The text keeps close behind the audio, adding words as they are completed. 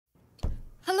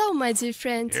Hello, my dear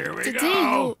friend. Today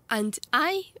you and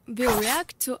I will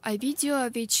react to a video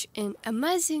which an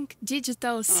amazing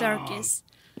digital circus.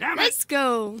 Let's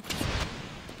go!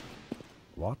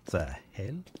 What the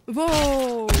hell?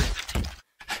 Whoa!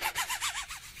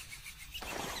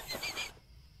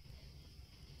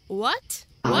 What?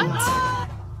 What?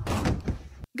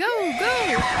 Go,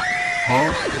 go!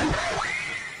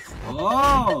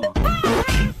 Oh!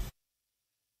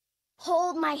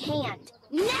 Hold my hand.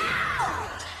 Now!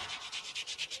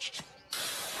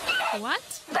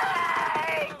 What?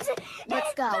 Bird!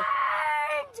 Let's go.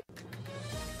 Bird!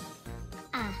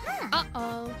 Uh-huh.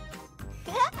 Uh-oh.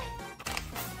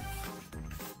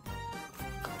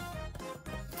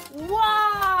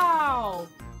 Wow!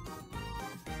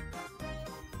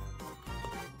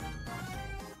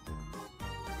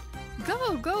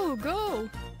 Go, go, go!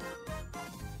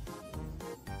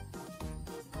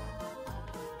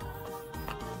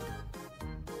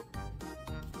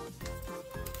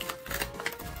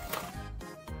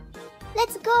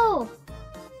 Let's go.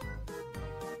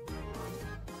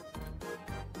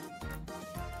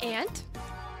 And?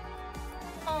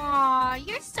 Aw,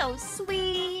 you're so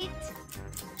sweet.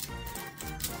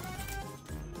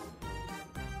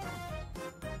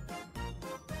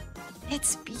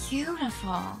 It's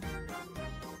beautiful.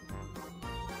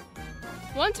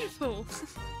 Wonderful!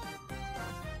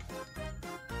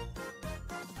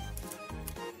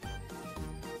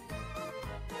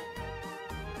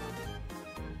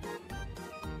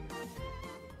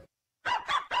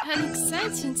 An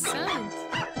exciting sound!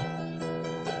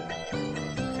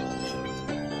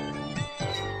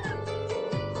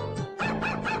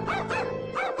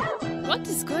 What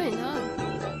is going on?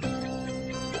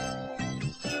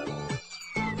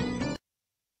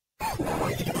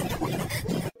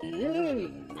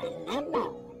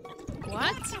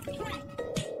 What?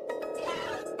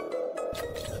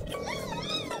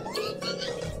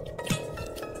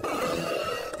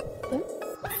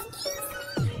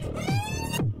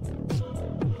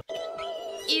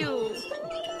 Ew!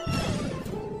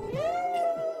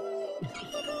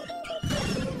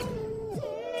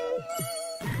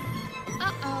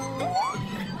 Uh-oh!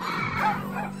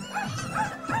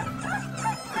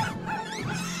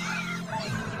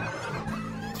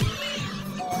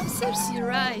 Serves you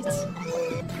right.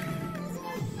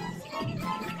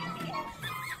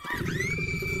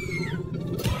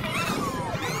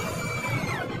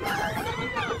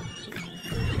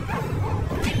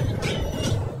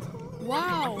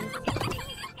 Wow!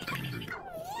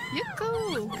 You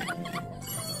cool!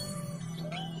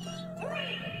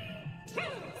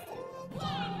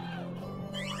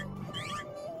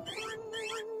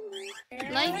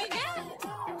 Like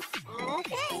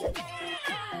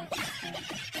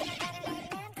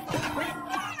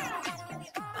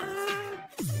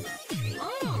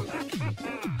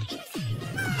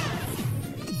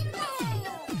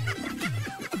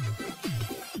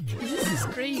this is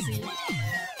crazy.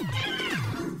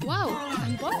 Wow,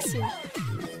 unboxing.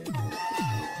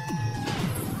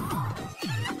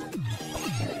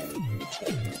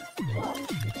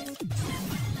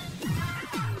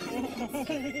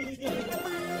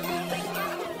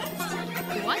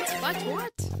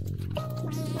 What?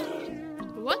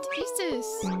 What is this?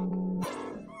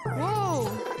 Whoa!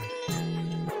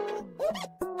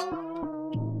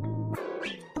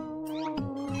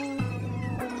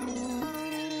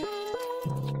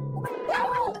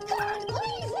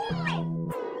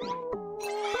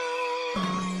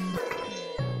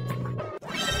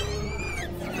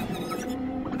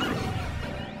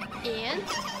 And?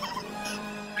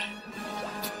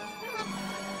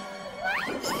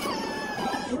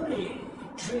 Three,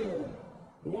 two,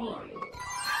 one.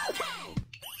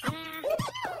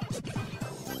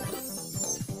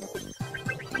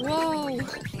 Whoa!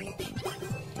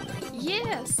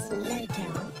 Yes! Light!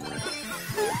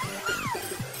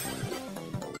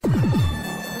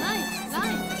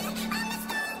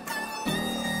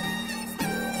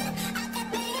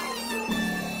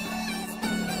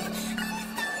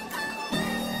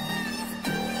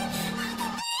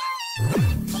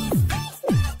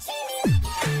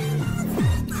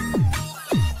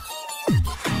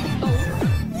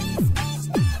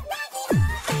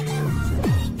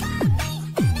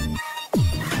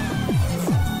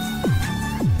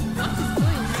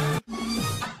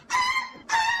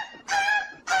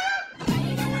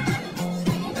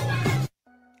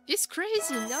 It's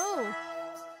crazy, no!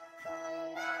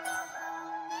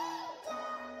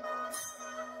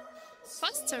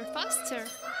 Faster!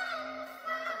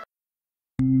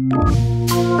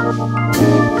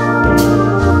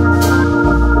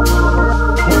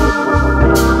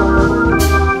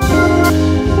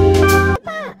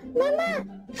 Mama!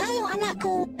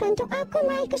 aku. Bantu aku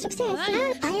meraih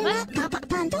kesuksesan. Ayolah, Bapak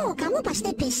bantu. Kamu pasti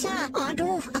bisa.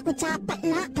 Aduh, aku capek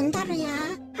nak. Bentar ya.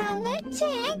 Halo,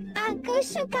 Cek. Aku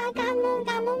suka kamu.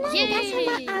 Kamu mau nggak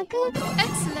sama aku?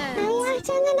 Excellent. Ayah,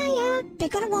 jangan ayah.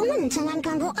 Bigger woman, jangan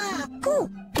ganggu aku.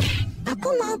 Aku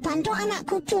mau bantu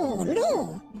anakku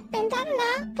dulu. Bentar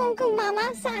nak, punggung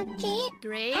mama sakit.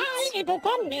 Great. Hai, Ibu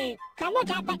Pomni. Kamu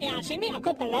capek ya? Sini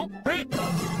aku peluk.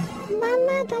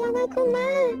 Mama, tolong aku,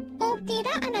 Ma. Oh,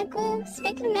 tidak, anakku.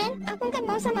 Spiderman, aku nggak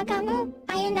mau sama kamu.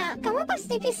 Ayo, nak. Kamu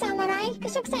pasti bisa meraih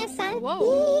kesuksesan.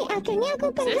 Wow. Akhirnya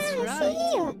aku berhasil.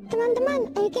 right. Teman-teman,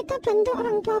 ayo kita bantu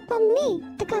orang tua Pomni.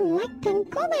 Tekan like dan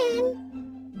komen.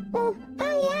 Oh,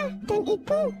 ayah dan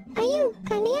ibu, ayo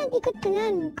kalian ikut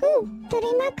denganku.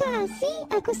 Terima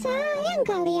kasih, aku sayang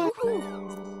kalian.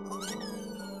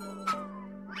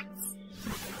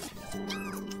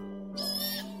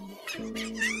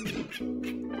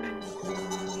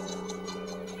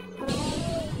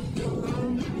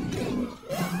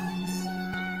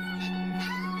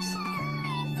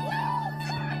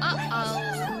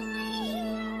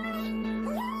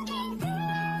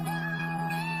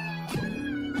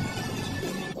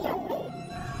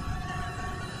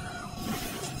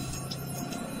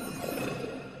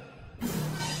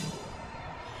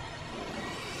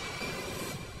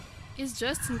 It's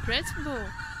just incredible.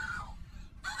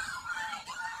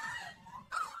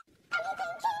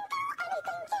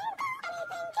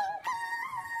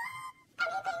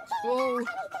 Whoa.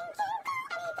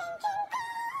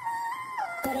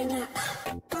 Putting up,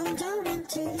 going down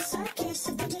into the circus,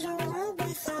 a digital world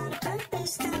without a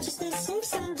purpose. Consciousness sinks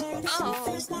someday. The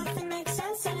surface, nothing makes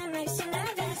sense and it makes you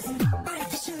nervous.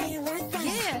 Artificially worthless.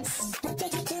 Yes. What did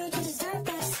you do to deserve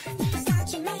this? You forgot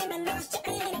your name and lost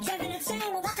your aim and driven insane.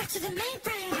 Well, welcome to the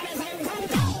mainframe.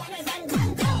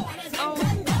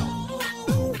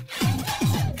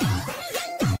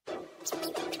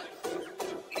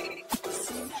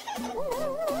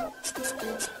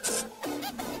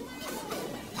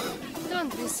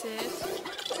 Don't be sad.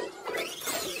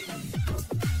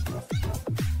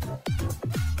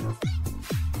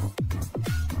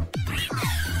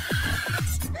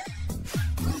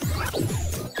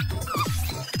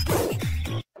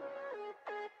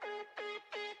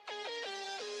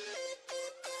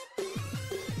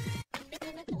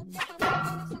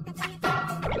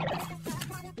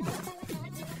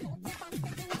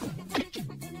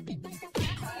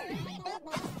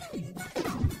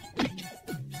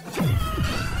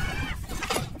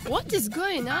 What is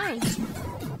going on?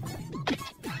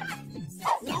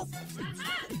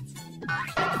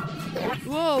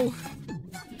 Whoa.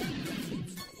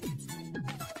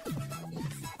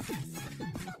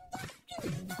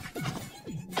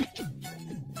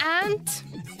 And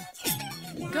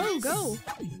go.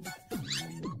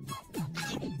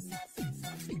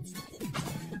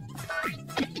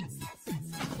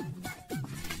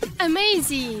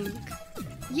 Amazing.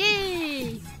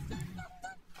 Yay.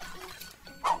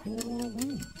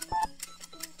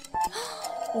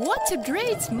 What a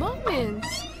great moment!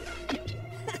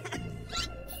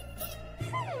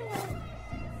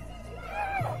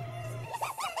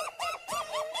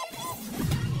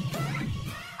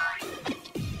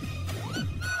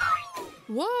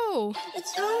 Whoa!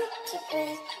 It's hard to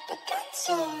breathe, but that's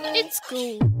alright. It's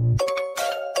cool.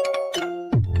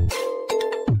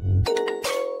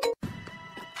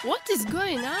 What is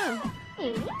going on?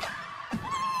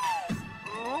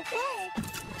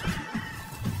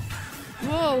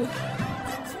 Whoa!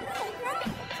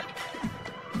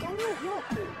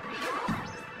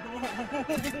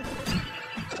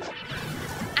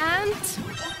 And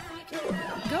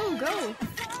go!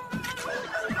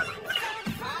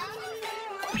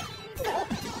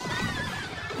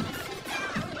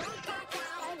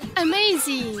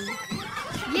 Amazing!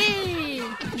 Yay!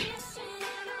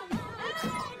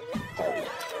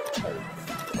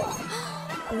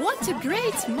 What a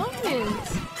great moment!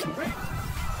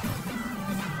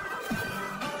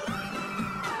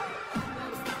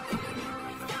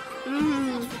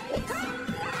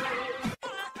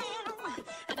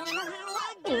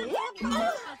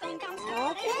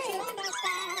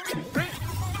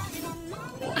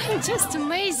 I'm just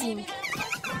amazing.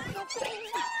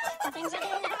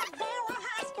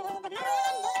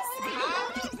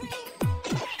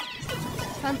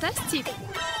 Fantastic.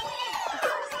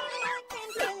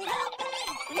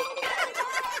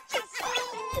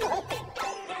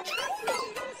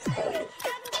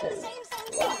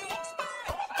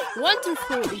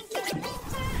 Wonderful.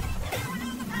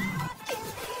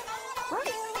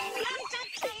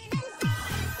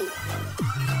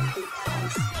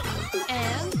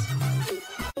 And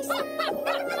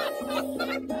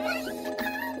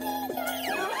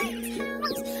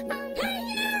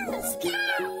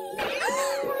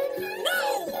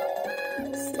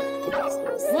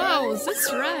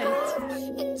that's right.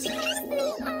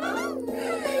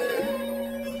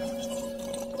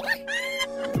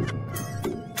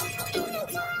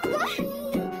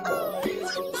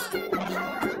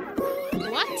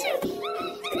 What?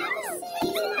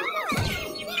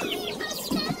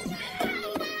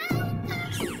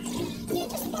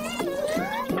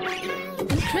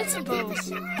 Incredible.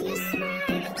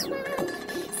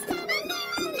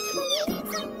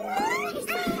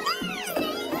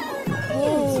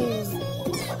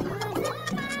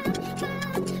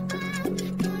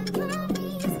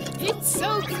 It's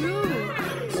so cool!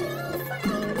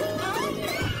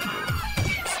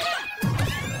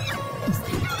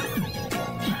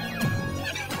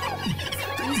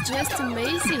 It's just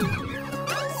amazing!